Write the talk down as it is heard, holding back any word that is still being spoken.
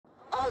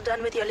all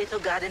done with your little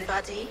garden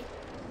party?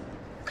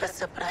 Cause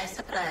surprise,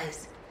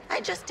 surprise,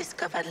 I just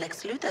discovered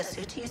Lex Luthor's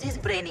suit uses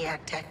Brainiac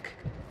tech.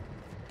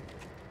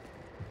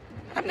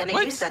 I'm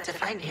gonna use that to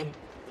find him.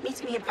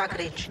 Meet me in Park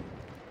Ridge.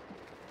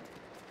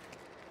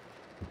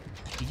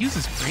 He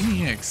uses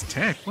Brainiac's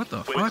tech. What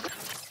the fuck?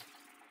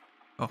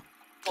 Oh.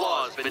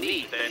 Flaws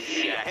beneath and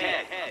she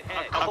ahead.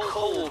 A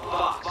cold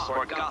box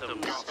where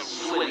Gotham's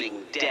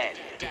swimming dead.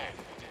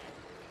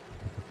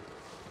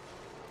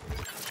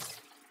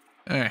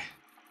 Alright.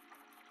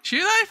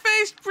 Should I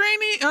face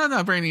Brainiac? Oh,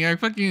 not Brainiac.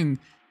 Fucking...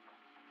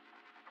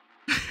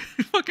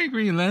 fucking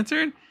Green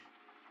Lantern?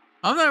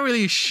 I'm not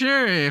really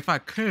sure if I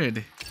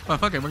could. But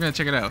fuck it, we're gonna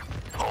check it out.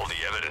 All the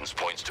evidence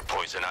points to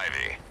Poison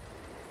Ivy.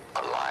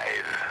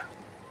 Alive.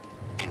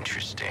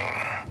 Interesting.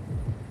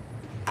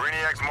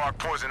 Brainiac's marked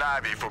Poison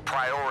Ivy for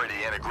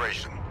priority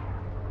integration.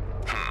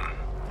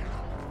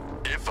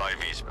 If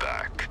Ivy's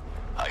back,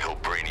 I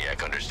hope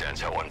Brainiac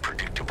understands how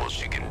unpredictable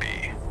she can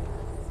be.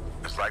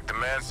 It's like the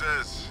man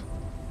says,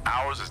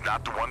 ours is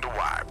not to wonder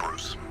why,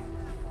 Bruce.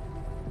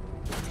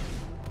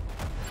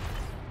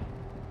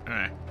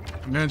 Alright.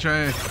 I'm gonna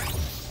try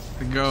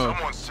to go.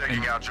 Someone's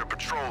checking out your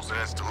patrols and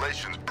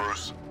installations,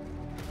 Bruce.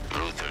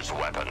 Luthor's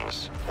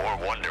weapons, or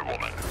Wonder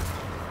Woman.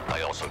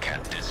 I also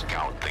can't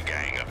discount the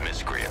gang of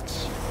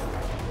miscreants.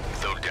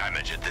 Though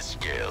damage at this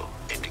scale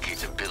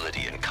indicates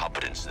ability and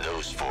competence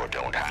those four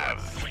don't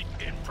have.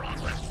 In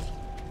progress.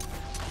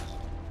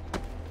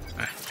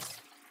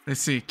 Let's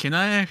see. Can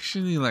I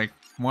actually, like,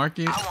 mark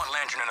it? I want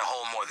Lantern in the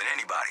hole more than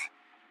anybody.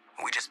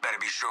 We just better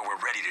be sure we're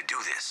ready to do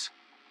this.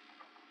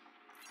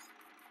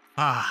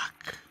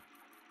 Fuck.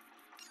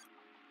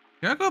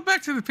 Can I go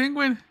back to the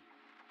Penguin?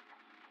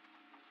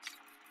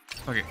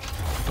 Okay,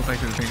 go back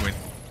to the Penguin.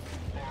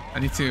 I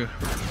need to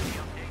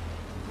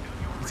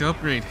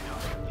upgrade.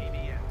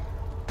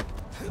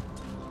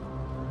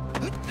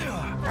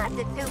 Not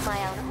to toot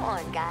my own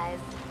horn, guys,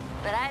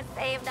 but I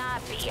saved our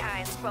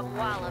behinds from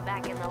Waller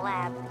back in the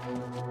lab.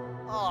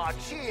 Oh,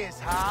 cheers,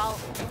 Hal.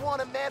 You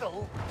want a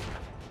medal?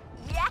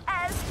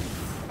 Yes!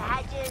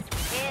 Badges,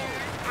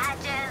 pins,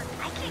 patches.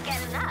 I can't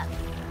get enough.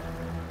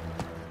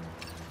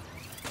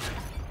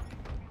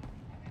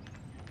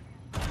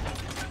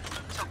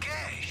 So,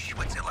 Cash,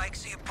 what's it like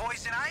seeing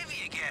Poison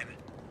Ivy again?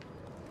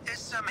 There's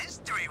some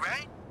history,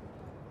 right?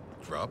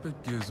 Drop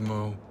it,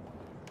 Gizmo.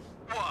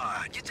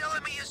 What? You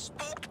telling me you're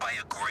spooked by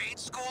a grade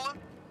schooler?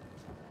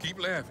 Keep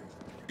laughing.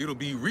 It'll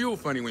be real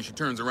funny when she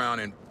turns around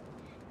and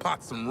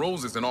pots some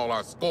roses in all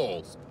our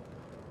skulls.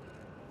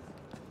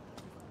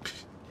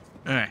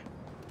 Alright.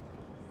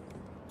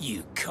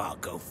 You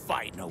can't go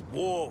fighting a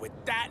war with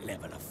that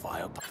level of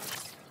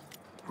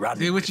firepower.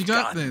 See what you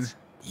got then.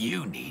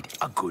 You need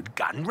a good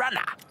gun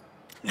runner.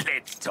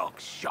 Let's talk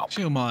shop.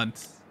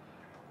 Chillmont.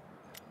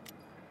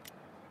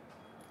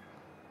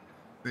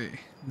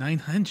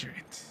 900.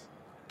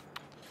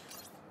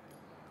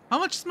 How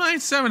much is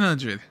mine?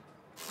 700.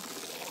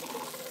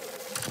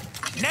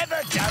 Never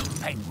doubt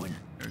Penguin.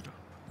 There we go.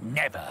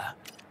 Never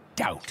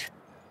doubt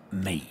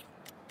me.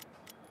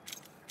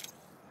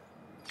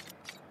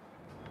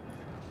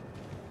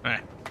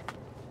 Alright.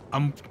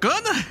 I'm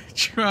gonna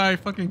try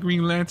fucking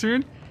Green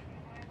Lantern.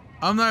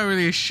 I'm not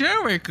really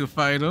sure where I could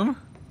fight him.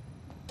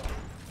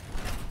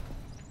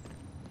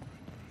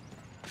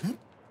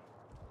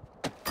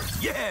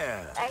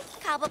 Yeah! Right,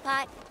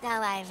 Cobblepot,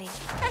 now Ivy.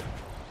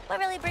 We're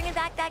really bringing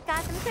back that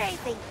Gotham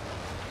crazy.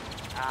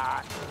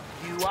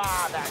 You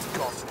are that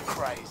Gotham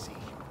crazy.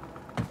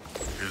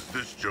 Is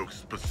this joke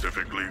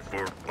specifically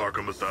for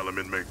Arkham Asylum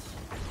inmates?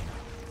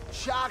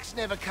 Sharks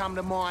never come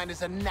to mind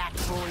as a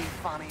naturally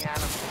funny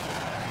animal.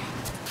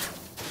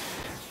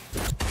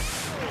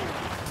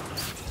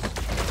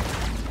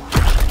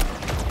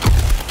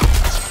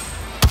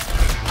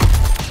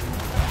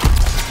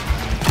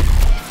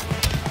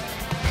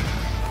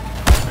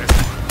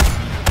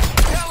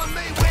 Telling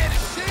me where to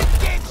shoot,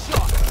 get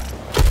shot.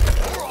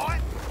 All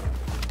right.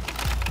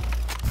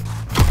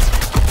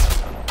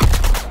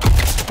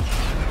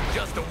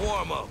 Just a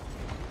warm-up.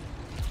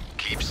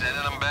 Keep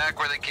sending them back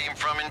where they came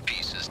from in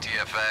pieces,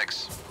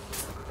 TFX.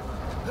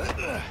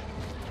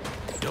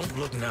 Don't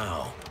look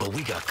now, but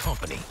we got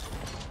company.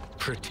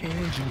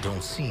 Pretend you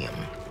don't see him.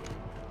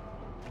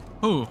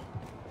 Who?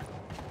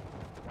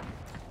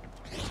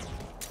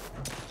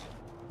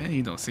 Man,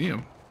 you don't see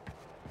him.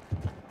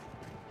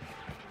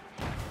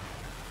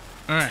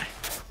 Alright.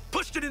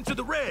 Pushed it into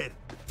the red.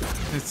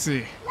 Let's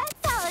see. Let's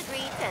all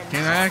agree to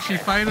Can I actually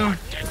fight him?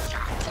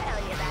 tell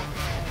you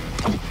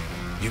that.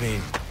 You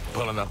mean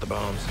pulling out the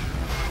bombs?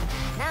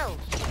 No.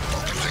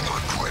 Focusing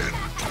on Quinn.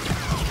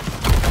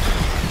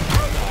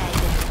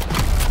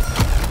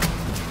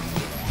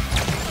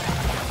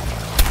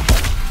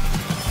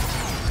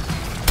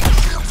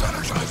 Shields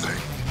energizing.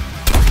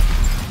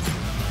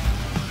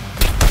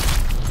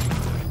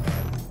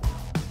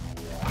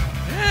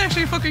 Yeah,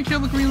 actually fucking kill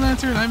the Green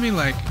Lantern. I mean,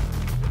 like,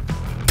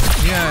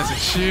 yeah, it's a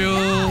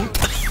shield.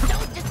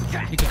 Don't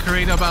distract. He can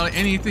create about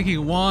anything he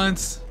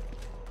wants.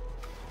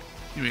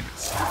 Give me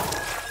this.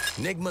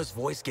 Nigma's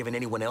voice giving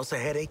anyone else a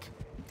headache?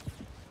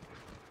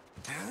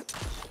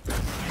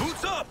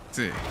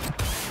 See.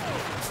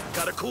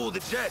 Gotta cool the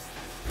jet.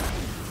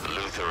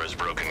 Luther has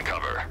broken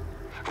cover.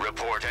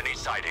 Report any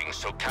sightings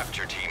so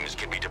capture teams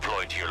can be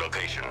deployed to your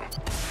location.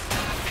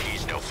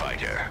 He's no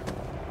fighter,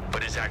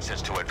 but his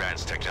access to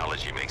advanced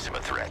technology makes him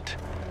a threat.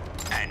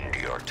 And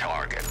your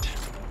target.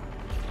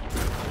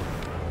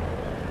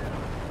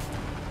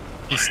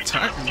 His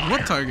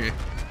what target?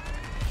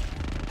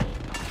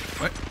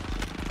 What?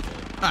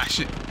 Ah,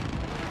 shit.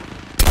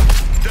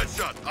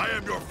 Deadshot, I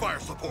am your fire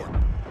support.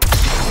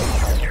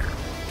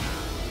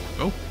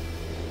 Go.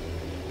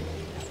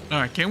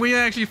 Alright, can we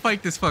actually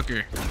fight this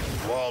fucker?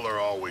 Waller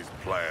always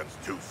plans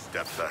 2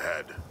 steps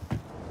ahead.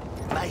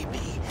 Maybe,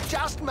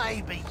 just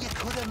maybe, you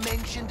could have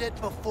mentioned it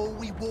before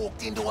we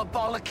walked into a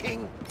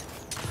bollocking.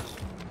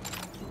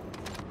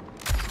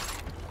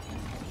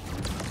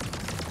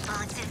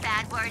 Bullets and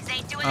bad words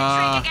ain't doing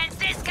a trick against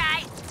this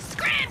guy.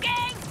 Scram,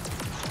 gang!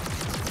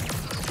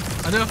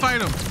 I didn't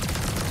fight him.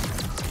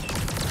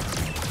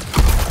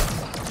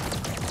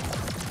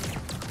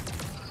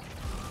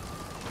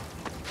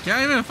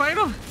 Can't even fight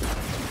him?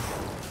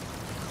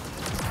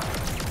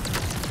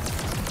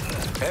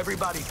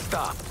 Everybody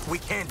stop. We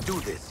can't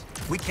do this.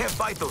 We can't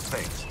fight those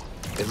things.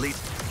 At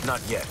least,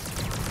 not yet.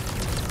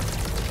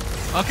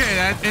 Okay,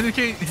 that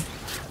indicates...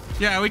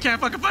 Yeah, we can't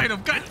fucking fight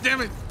him. God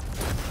damn it.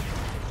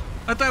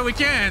 I thought we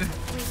can.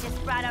 We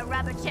just brought a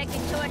rubber chick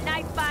into a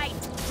knife fight.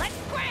 Let's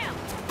scram!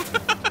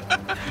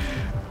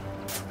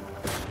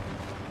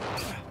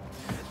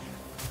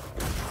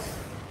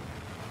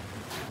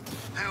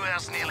 Who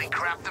else nearly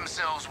crapped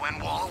themselves when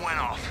Waller went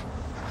off?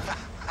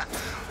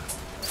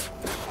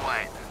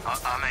 Wait,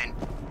 I mean,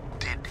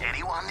 did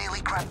anyone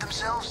nearly crap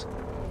themselves?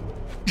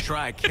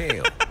 Try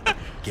kale.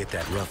 Get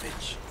that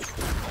roughage.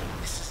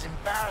 This is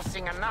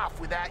embarrassing enough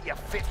without your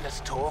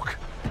fitness talk.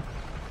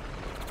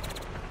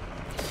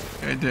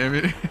 God damn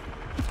it.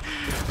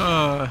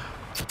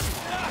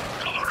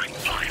 Covering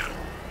fire.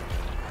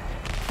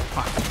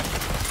 Fuck.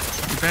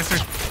 You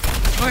bastard.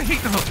 Oh, I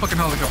hate the fucking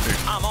helicopter.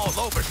 I'm all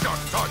over sharp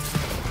targets.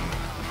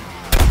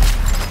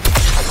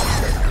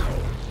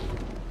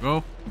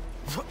 Go.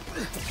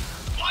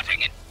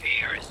 Plotting in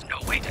fear is no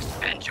way to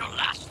spend your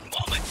last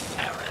moments,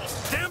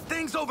 Terrence. Damn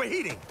thing's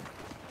overheating.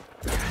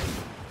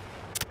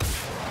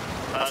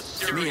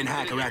 Me and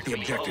Hack are at the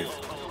objective.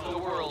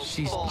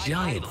 She's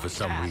giant for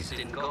some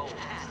reason.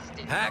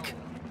 Hack,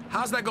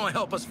 how's that gonna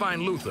help us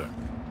find Luther?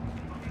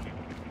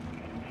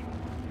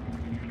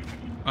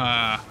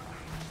 Are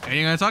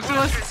you gonna talk to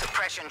us?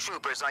 Suppression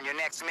troopers on your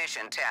next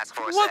mission, Task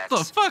Force What X.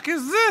 the fuck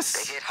is They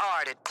this? hit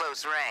hard at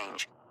close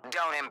range.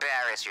 Don't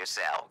embarrass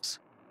yourselves.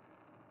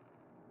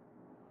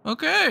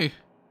 Okay.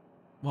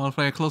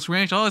 Modify at close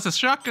range. Oh, it's a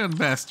shotgun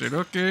bastard.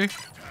 Okay.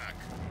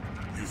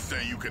 You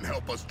say you can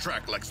help us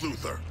track Lex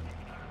Luthor?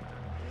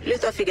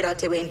 Luther figured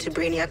out a way into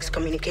Brainiac's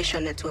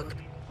communication network.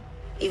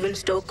 Even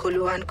stole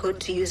Coluan code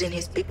to use in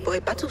his big boy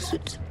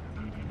battlesuit.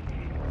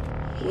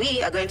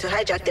 We are going to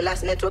hijack the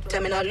last network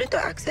terminal Luther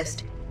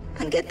accessed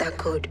and get that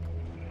code.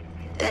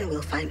 Then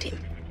we'll find him.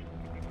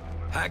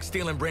 Hack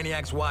stealing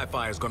Brainiac's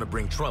Wi-Fi is gonna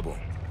bring trouble.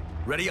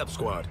 Ready up,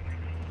 squad.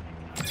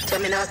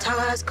 Terminal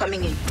towers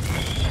coming in.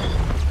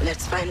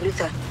 Let's find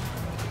Luther.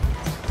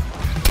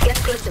 Get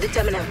close to the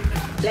terminal.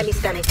 Let me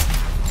scan it.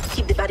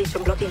 Keep the bodies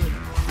from blocking me.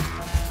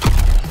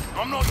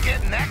 I'm not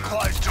getting that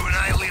close to an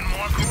alien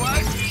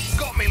microwave.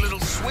 Got me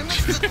little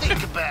swimmers to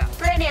think about.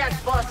 Brainiac's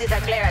forces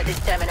are clear at this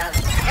terminal.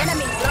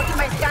 Enemies blocking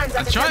my scans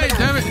at the Try it,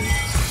 terminal. damn it.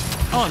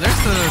 Oh, there's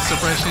the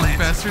suppression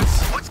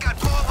bastards. What's got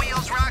 4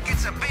 wheels,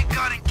 rockets, a big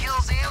gun, and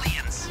kills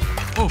aliens?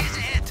 Oh, Is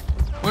it?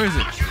 where is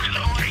it?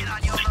 Relocate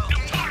on your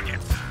location.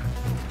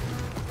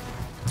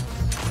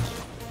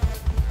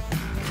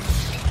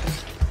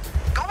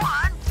 Go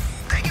on.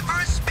 Take it for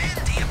a spin,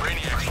 dear.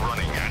 Brainiac's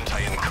running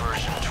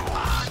anti-incursion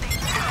tools.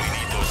 We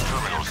need those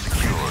terminals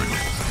secured.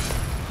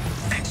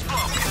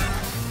 Explode.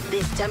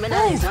 This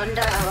terminal is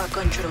under our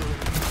control.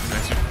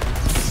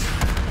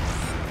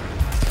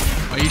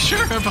 Are you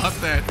sure about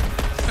that?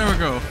 There we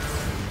go.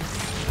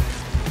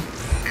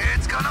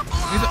 It's gonna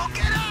blow.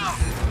 Get out.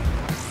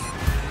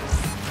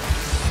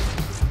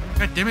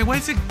 God damn it, why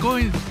is it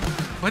going...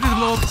 Why did it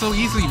blow up so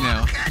easily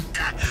now?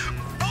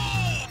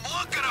 Boom!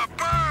 Look at her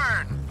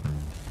burn.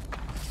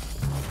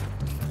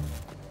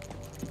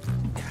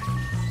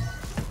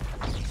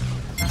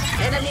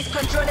 Enemies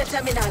control the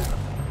terminal.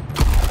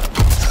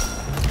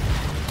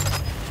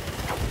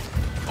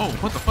 Oh,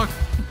 what the fuck?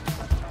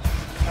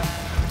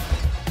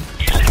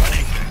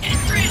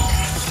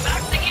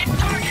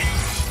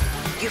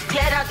 You've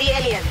cleared out the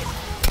aliens.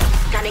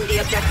 Scanning the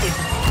objective.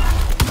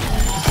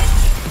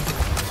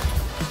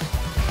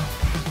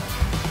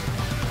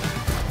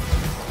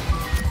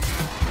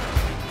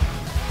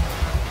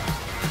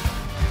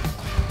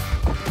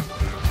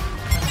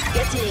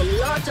 Getting a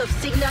lot of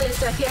signal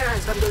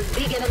interference from those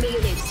big enemy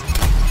units.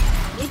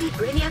 Maybe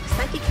Brainiac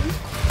psychically?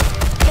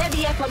 Clear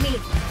the air for me.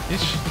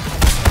 Ish.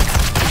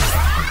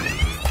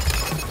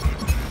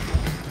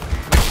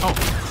 Oh.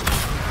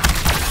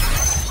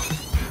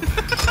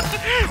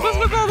 What's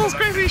with all those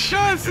crazy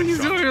shots he's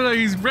doing? Like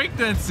he's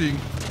breakdancing.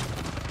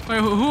 Wait,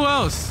 who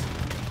else?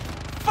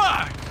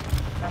 Fuck!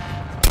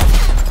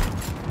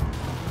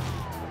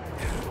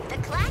 The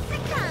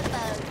classic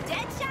combo,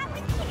 Deadshot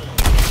with Kitty.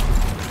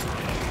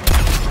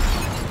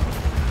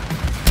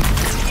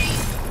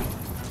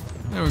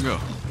 There we go.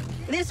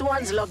 This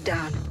one's locked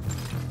down.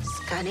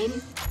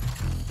 Scanning.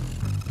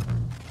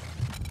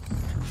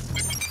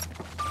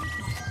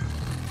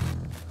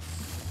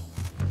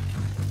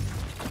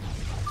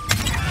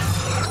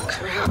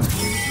 Crap.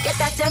 Get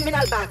that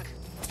terminal back.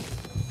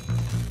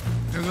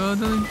 There we go.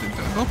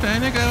 Don't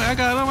panic. I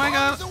got him. I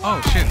got him.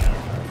 Oh, shit.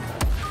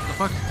 The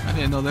fuck? I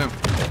didn't know them.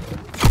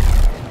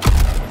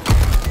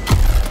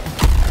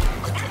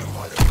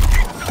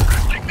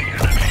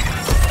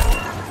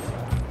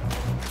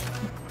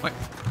 What?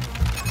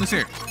 Who's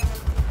here?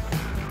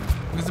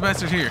 Who's the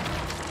bastard here?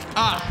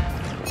 Ah!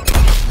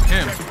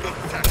 Him.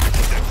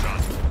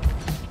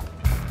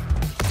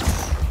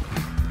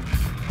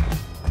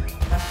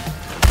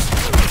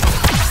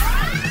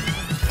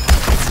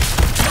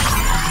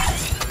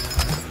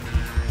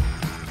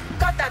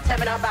 Got that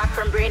terminal back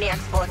from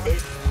Brainiac's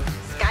forces.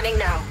 Scanning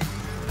now.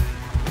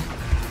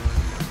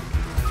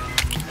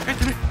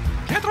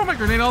 Can I throw my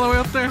grenade all the way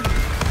up there?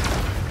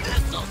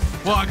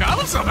 Well, I got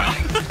him somehow.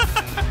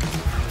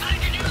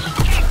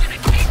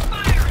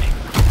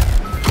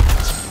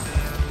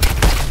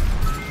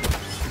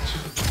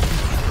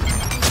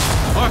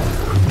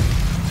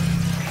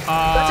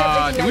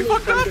 Did we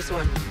fuck up?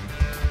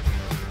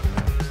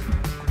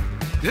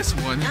 This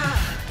one?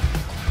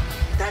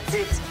 That's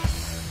it.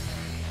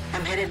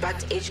 I'm headed back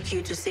to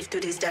HQ to sift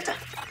through this data.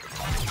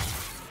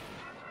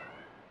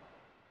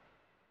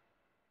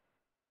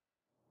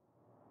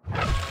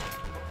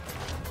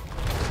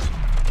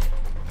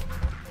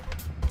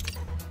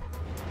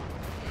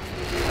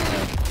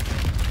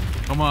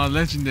 Come on,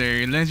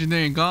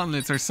 legendary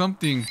gauntlets or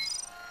something.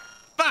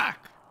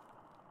 Fuck!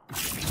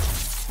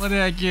 What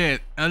did I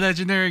get? A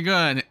legendary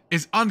gun.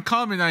 It's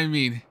uncommon, I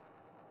mean.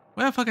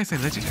 What the fuck I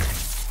said legendary?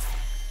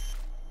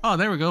 Oh,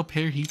 there we go.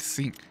 Pair heat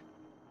sink.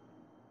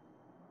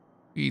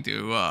 We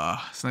do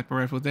sniper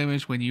rifle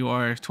damage when you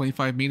are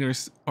 25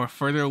 meters or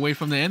further away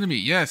from the enemy.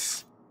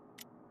 Yes.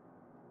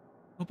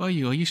 What about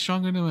you? Are you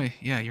stronger than me?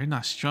 Yeah, you're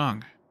not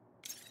strong.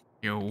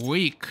 You're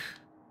weak.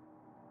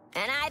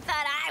 And I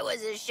thought I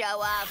was a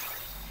show-off.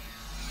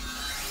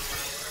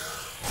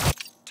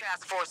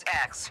 Task Force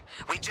X,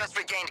 we just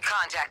regained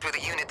contact with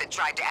a unit that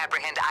tried to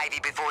apprehend Ivy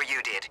before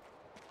you did.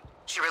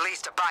 She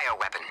released a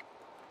bioweapon.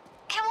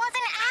 It was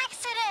an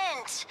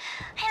accident!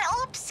 An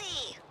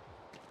oopsie!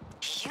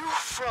 You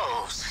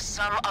froze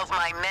some of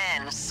my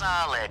men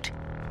solid.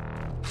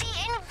 The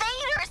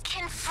invaders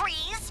can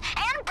freeze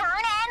and burn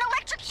and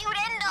electrocute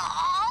and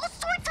all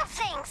sorts of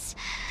things.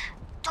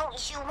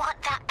 Don't you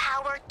want that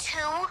power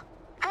too?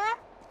 Hmm?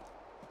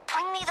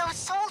 Bring me those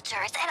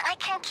soldiers and I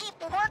can keep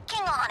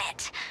working on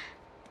it.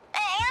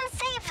 And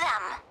save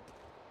them.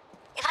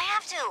 If I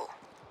have to.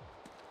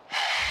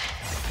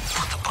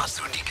 Put the bus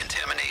through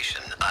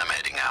decontamination. I'm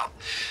heading out.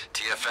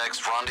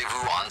 TFX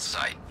rendezvous on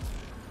site.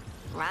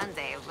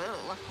 Rendezvous?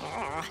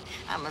 Oh,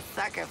 I'm a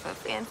sucker for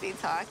fancy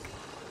talk.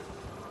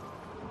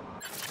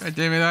 God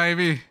damn it,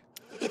 Ivy.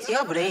 It's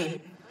your brain.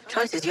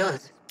 Choice is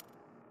yours.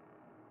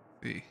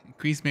 See,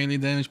 increase melee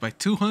damage by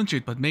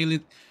 200, but melee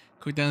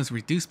cooldown is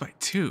reduced by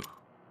 2.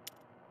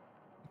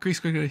 Increase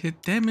critical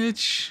hit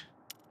damage.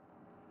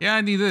 Yeah,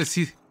 I need this.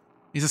 He's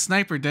a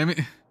sniper, damn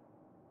it.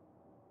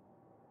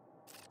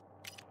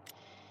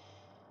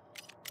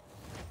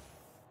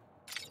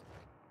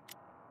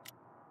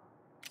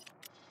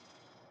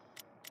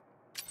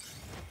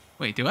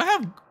 Wait, do I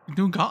have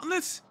new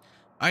gauntlets?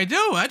 I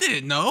do. I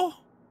didn't know.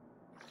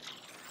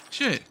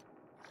 Shit.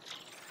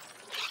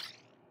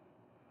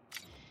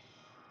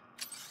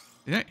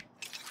 Did I?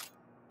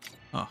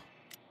 Oh.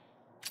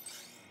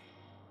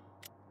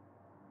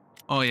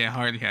 Oh yeah,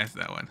 Harley has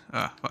that one.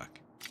 Oh, fuck.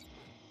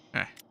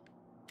 Alright.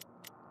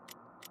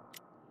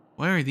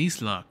 Where are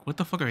these locked? What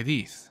the fuck are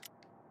these?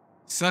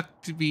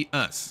 Suck to be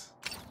us.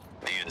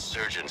 The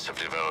insurgents have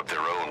developed their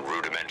own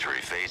rudimentary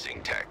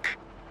phasing tech.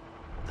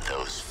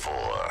 Those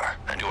four,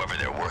 and whoever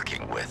they're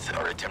working with,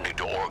 are attempting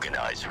to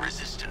organize a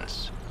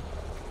resistance.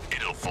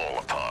 It'll fall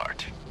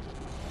apart.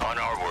 On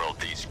our world,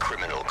 these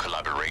criminal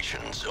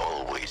collaborations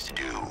always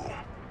do.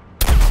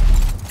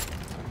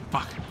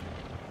 Fuck.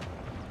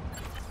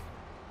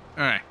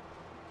 Alright.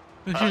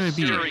 Who should it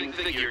be? Stirring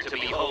figure to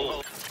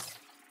behold.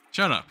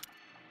 Shut up.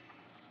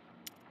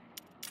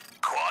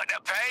 Quite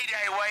a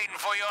payday waiting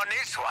for you on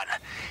this one.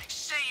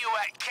 See you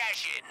at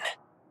cash-in.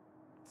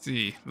 Let's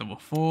see. Level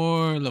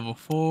 4, level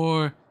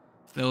 4,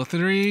 level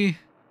 3,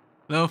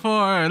 level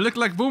 4. Look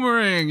like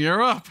Boomerang.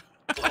 You're up.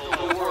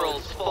 The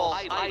world's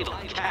false idol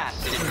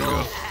cast in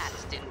gold.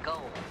 Cast in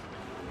gold.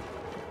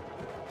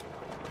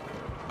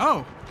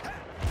 Oh.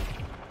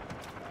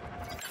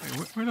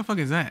 Wait, where the fuck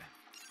is that?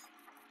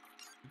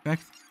 Back.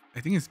 I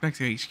think it's back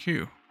to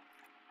HQ.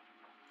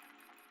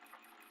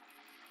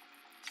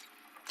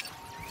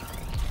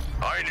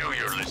 I know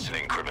you're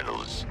listening,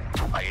 criminals.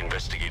 I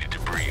investigated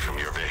debris from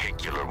your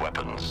vehicular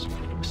weapons.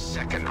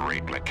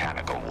 Second-rate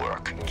mechanical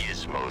work,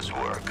 Gizmo's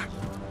work.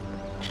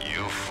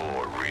 You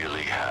 4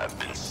 really have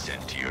been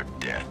sent to your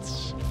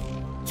deaths.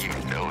 You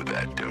know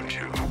that, don't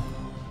you?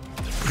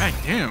 God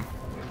damn.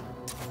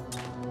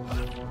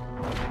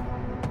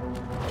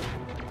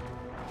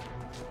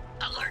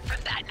 Alert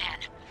from Batman.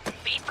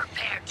 Be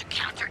prepared to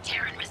counter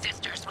Terran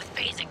resistors with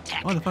phasing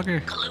tech.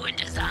 Motherfucker. Clue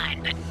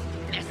design, but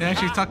They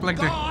actually talk like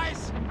the.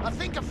 Guys, I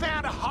think I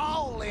found a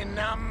hole in,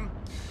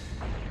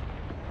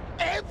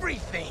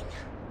 everything.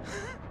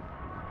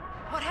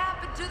 What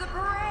happened to the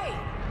parade?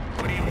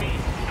 What do you mean?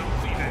 You don't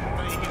see that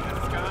thing in the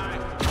sky?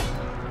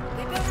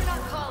 They better not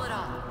call it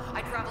off.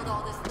 I traveled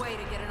all this way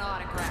to get an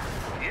autograph.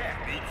 Yeah,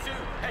 me too.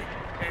 Hey,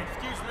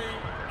 excuse me.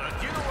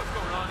 Do you know what's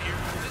going on here?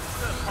 Is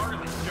this part of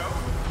the show?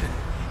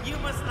 You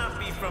must not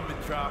be from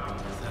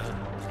Metropolis, huh?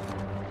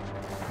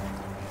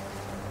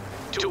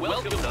 To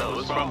welcome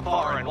those from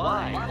far and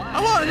wide.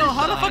 I want to know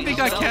how the fuck they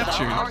got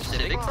captured. Our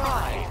civic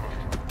pride.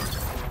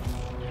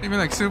 Maybe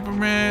like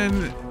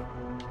Superman.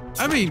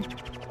 I mean,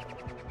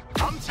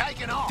 I'm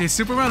taking off. did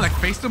Superman like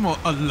face them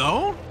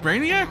alone?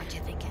 Brainiac?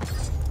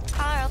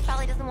 Carl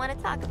probably doesn't want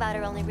to talk about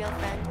her only real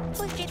friend,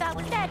 who she thought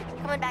was dead,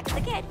 coming back as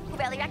a kid, who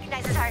barely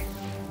recognizes her.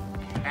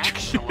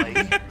 Actually,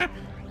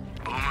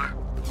 Boomer,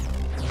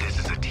 this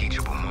is a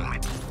teachable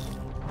moment.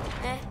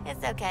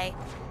 It's okay.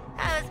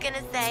 I was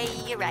gonna say,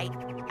 you're right.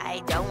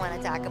 I don't want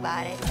to talk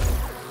about it.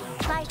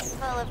 Life's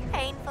full of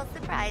painful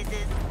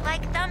surprises,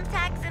 like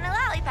thumbtacks and a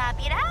lollipop,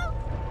 you know?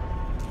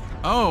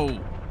 Oh.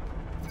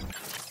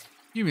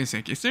 Give me a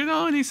sec. Is there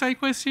no any side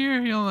quests here?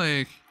 You know,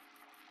 like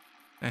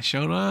that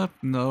showed up?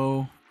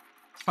 No.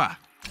 Fuck.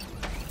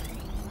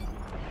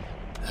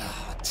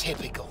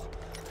 typical.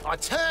 I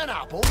turn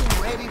up all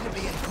ready to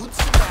be a good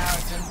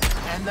Samaritan,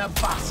 and the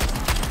bus.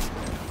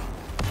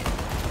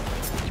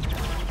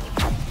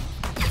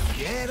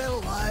 Get a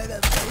load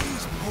of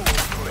these poor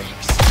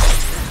pricks.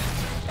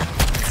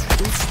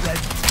 It's the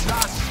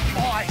Just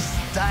Ice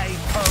Day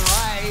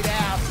parade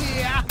out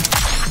here.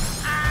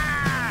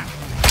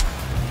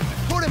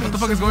 Put him What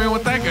the fuck is going on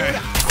with that guy?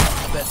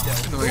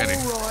 Look at him.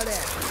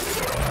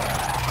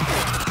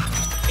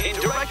 In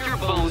Director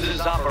Bones'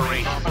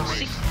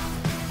 operation.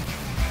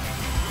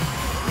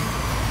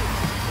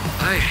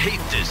 I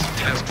hate this,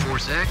 Task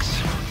Force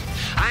X.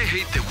 I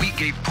hate that we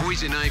gave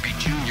Poison Ivy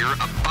Jr.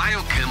 a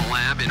biochem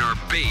lab in our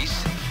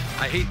base.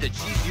 I hate that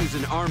she's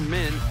using armed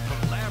men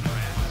for lab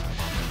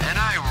rats. And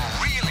I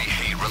really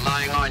hate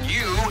relying on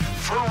you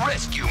for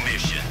rescue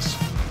missions.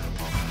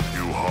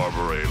 You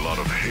harbor a lot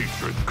of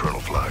hatred,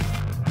 Colonel Flag.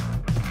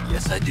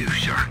 Yes, I do,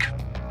 Shark.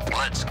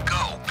 Let's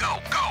go, go,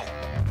 go.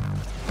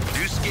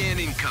 New scan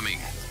incoming.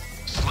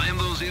 Slam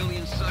those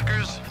alien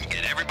suckers and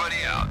get everybody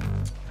out.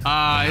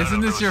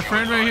 Isn't this your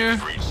friend right here?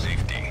 Reach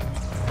safety.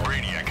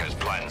 Brainiac has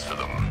plans for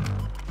them.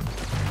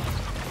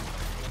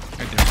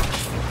 Right there.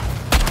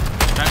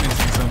 Batman's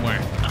here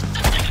somewhere.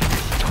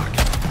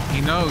 He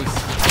knows.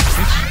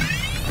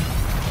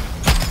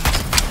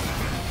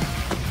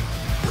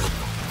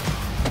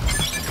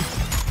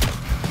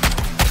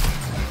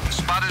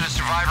 Spotted a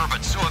survivor,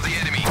 but so have the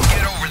enemy.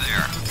 Get over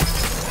there.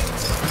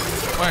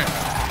 Where?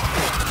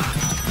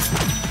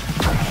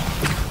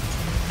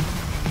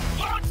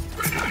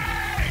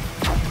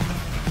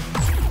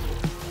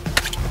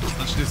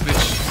 Touch this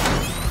bitch.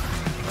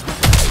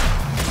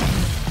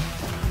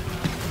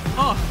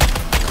 Oh,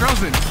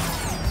 frozen.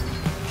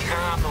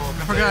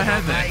 I forgot I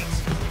had that.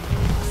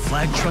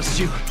 Flag trusts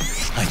you.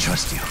 I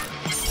trust you.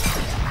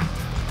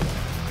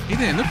 He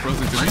didn't look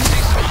frozen to me. Let's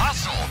see some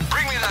hustle.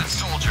 Bring me that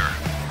soldier.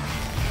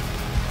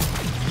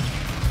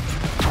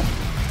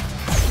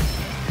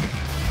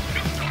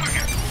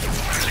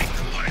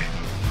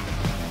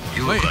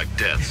 You look like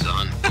death,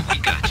 son. We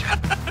got you.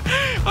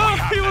 Oh,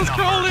 he was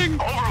crawling.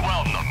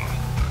 Overwhelm them.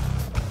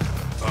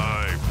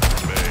 I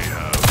may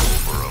have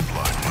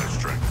over-applied my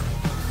strength.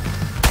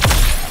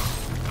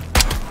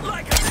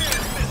 Like a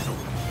damn missile.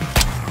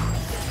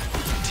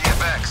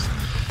 TFX,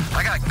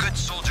 I got good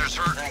soldiers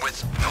hurting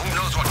with who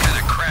knows what kind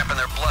of crap in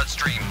their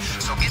bloodstream.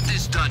 So get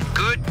this done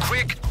good,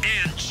 quick,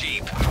 and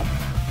cheap.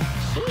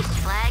 Sheesh,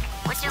 Flag.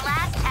 What'd your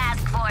last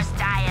task force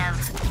die of?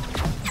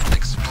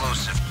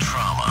 Explosive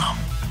trauma.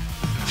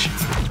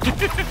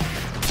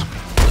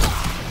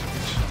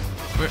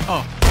 Wait,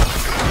 oh.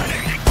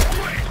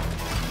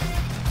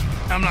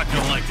 I'm not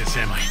gonna like this,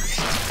 am I?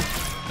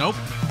 Nope.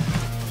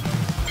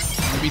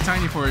 I'm gonna be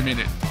tiny for a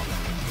minute.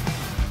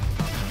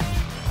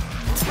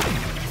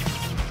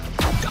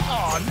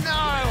 Oh no,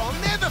 I'll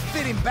never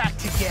fit him back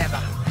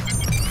together.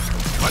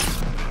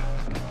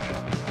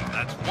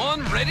 That's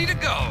one ready to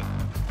go.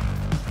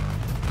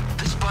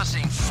 This bus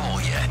ain't full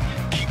yet.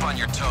 Keep on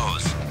your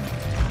toes.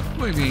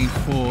 What do you mean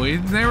full?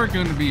 It's never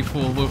gonna be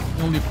full with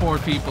only 4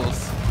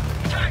 peoples.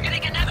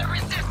 Targeting another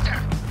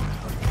resistor.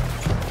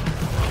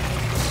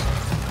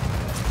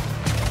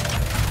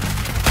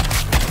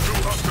 Two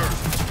hunters,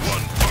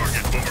 one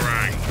target,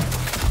 Boomerang.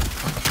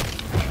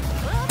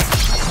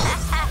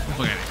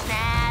 Look at it.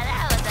 Nah,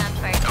 that was on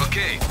purpose.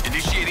 Okay,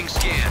 initiating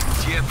scan.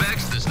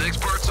 TFX, this next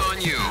part's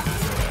on you.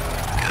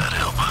 God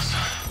help us.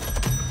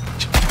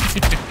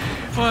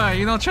 What,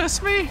 you don't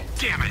trust me?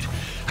 Damn it.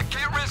 I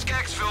can't risk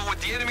backfill with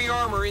the enemy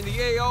armor in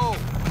the AO.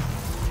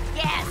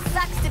 Yeah,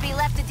 sucks to be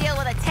left to deal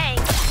with a tank.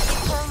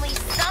 If only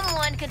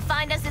someone could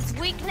find us its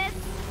weakness.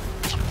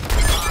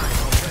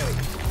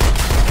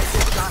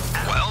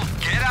 Well,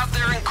 get out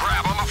there and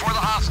grab them before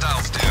the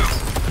hostiles do.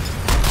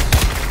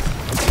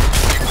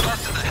 You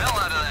busted the hell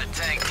out of that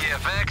tank,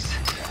 TFX.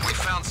 We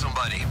found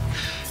somebody.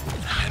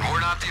 And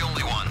we're not the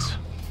only ones.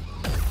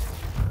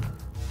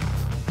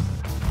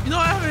 You know,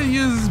 I haven't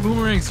used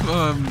Boomerang's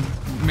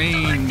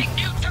main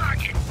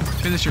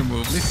finisher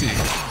move. Let's see.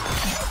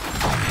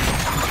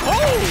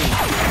 Oh!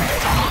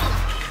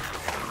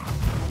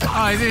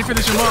 I didn't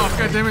finish him off.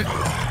 God damn it.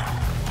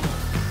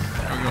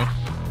 There we go.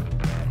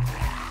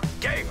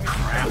 Game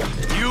crap.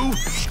 You.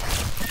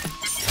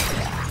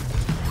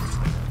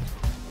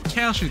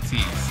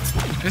 Casualties.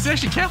 It's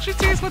actually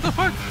casualties? What the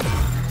fuck?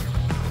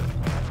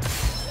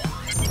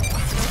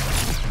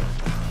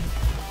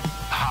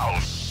 How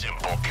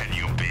simple can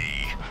you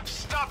be?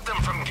 Stop them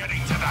from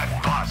getting to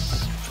that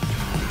bus.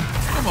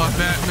 Come on,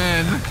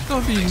 Batman.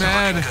 Don't be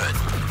mad.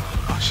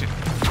 Oh, shit.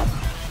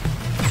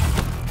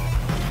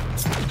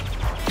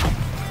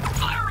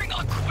 Firing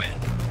on Quinn.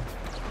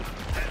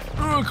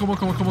 Oh, come on,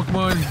 come on, come on, come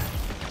on.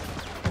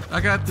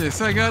 I got this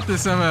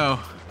somehow.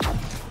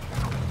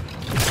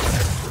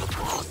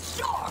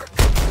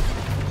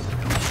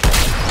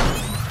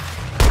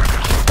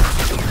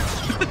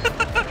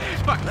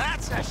 Fuck.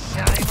 That's a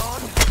shame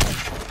on.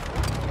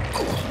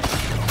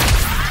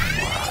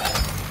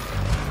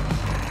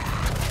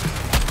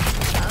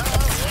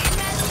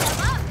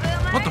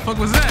 What the fuck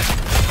was that?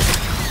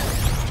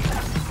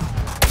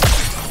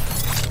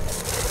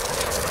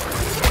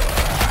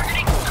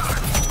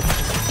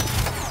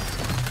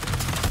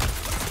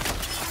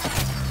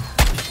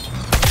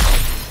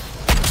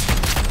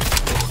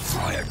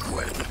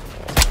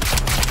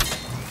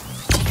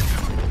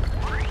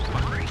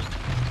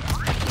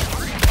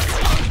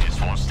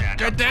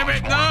 God damn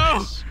it,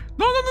 no!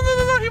 No,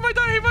 he might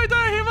die,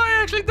 he might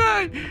actually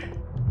die!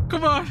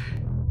 Come on.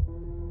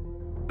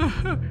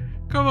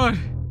 Come on.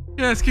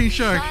 Yes, King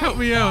Shark, help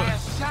me out.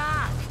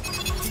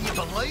 Can you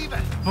believe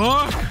it?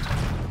 Fuck!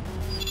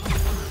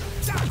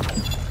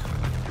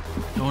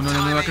 No,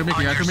 I can make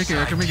it, I can make it.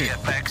 I can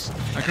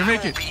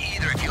make it. Be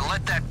either if you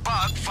let that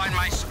bug find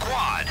my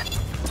squad.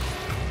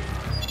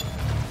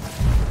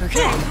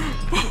 Okay,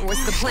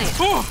 what's the plan?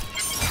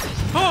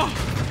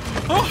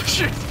 Oh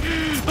shit!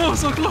 Oh,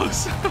 so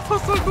close! Oh,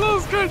 so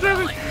close! God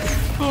damn it!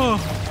 Oh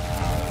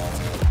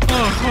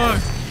fuck!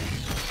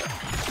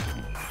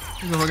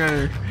 Get the fuck out of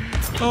here!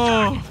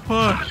 Oh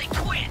fuck!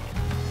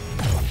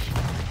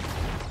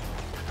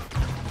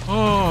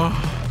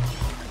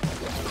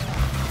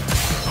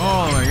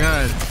 Oh my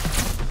god!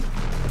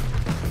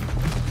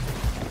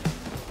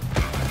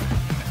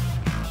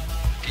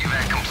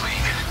 Evac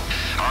complete.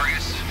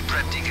 Argus,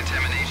 prep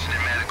decontamination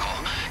and medical.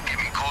 Give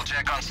me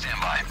Kolchak on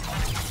standby.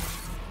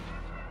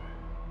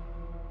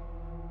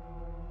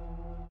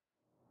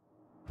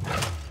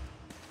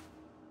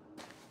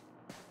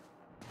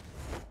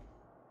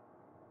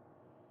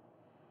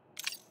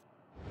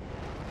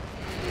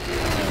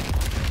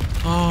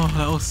 Oh,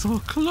 that was so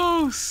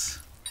close.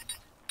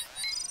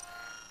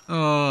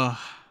 Oh,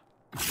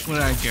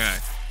 what I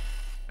got?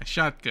 A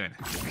shotgun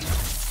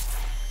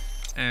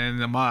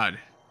and a mod.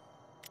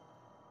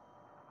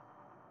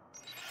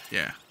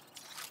 Yeah.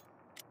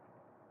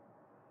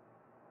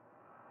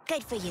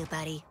 Good for you,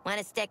 buddy.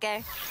 Want a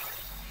sticker?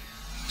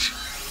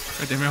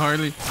 God damn it,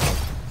 Harley.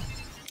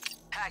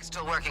 Hack's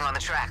still working on the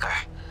tracker.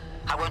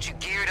 I want you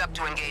geared up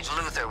to engage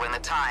Luther when the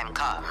time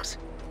comes.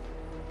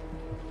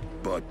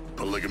 But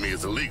polygamy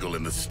is illegal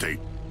in this state.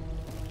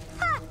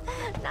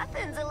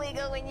 Nothing's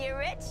illegal when you're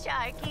rich,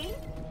 Sharky.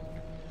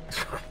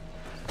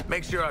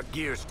 Make sure our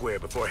gear's square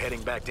before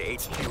heading back to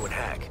HQ and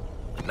Hack.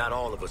 Not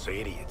all of us are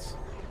idiots.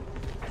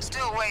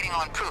 Still waiting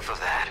on proof of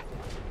that.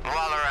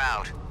 Waller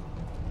out.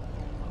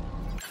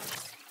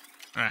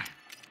 Alright.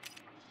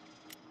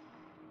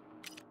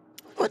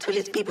 What will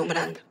it be,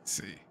 Boomerang? Let's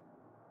see.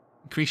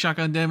 Increase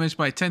shotgun damage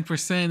by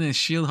 10% and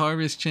shield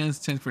harvest chance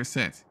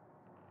 10%.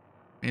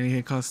 Melee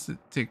hit costs to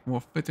take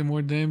 50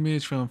 more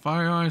damage from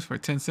firearms for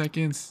 10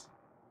 seconds.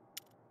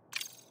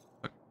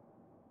 Fuck.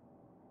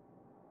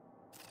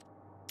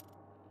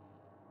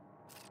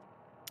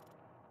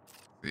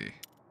 Let's see.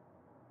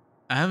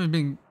 I haven't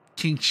been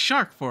King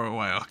Shark for a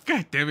while.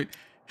 God damn it.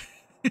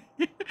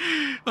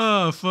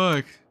 Oh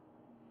fuck.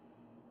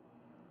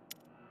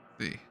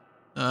 Let's see.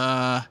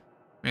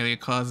 Melee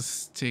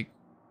costs take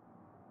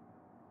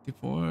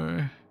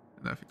 54.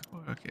 Not 54,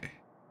 okay.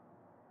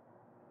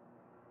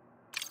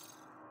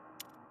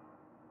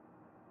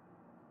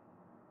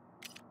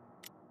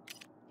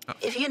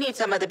 If you need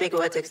some of the big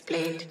words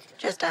explained,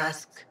 just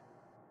ask.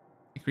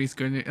 Increase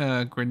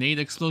grenade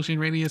explosion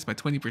radius by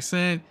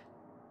 20%.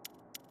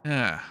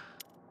 Yeah.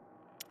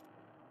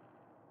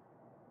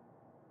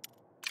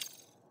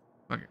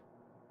 Okay.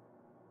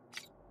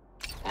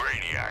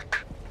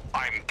 Brainiac,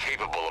 I'm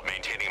capable of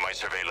maintaining my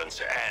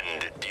surveillance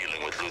and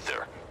dealing with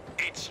Luther.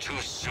 It's too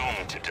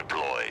soon to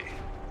deploy.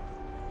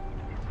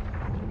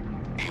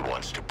 He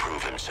wants to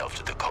prove himself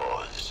to the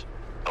cause.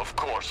 Of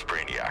course,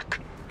 Brainiac.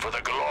 For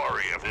the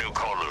glory of New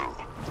Kolu.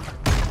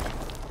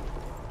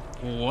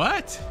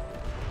 What?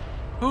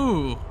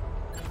 Who?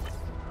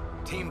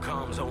 Team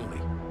comms only.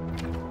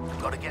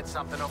 Gotta get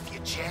something off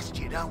your chest.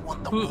 You don't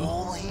want the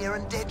wall here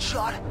and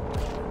Deadshot.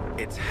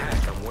 It's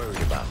Hack I'm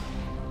worried about.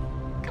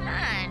 Come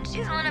on,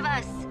 she's one of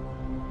us.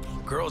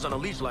 Girls on a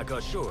leash like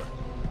us, sure.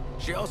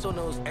 She also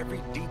knows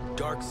every deep,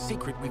 dark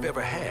secret we've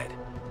ever had.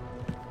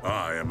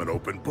 I am an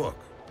open book.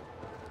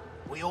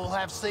 We all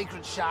have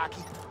secrets,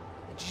 Sharky.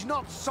 She's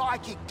not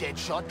psychic,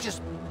 Deadshot,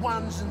 just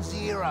ones and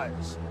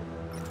zeros.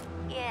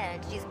 Yeah,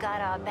 and she's got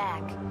our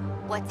back.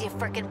 What's your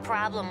frickin'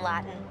 problem,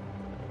 Lawton?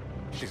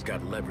 She's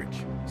got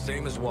leverage,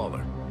 same as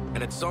Waller.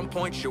 And at some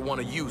point, she'll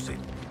want to use it.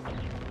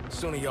 The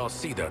sooner y'all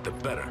see that, the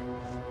better.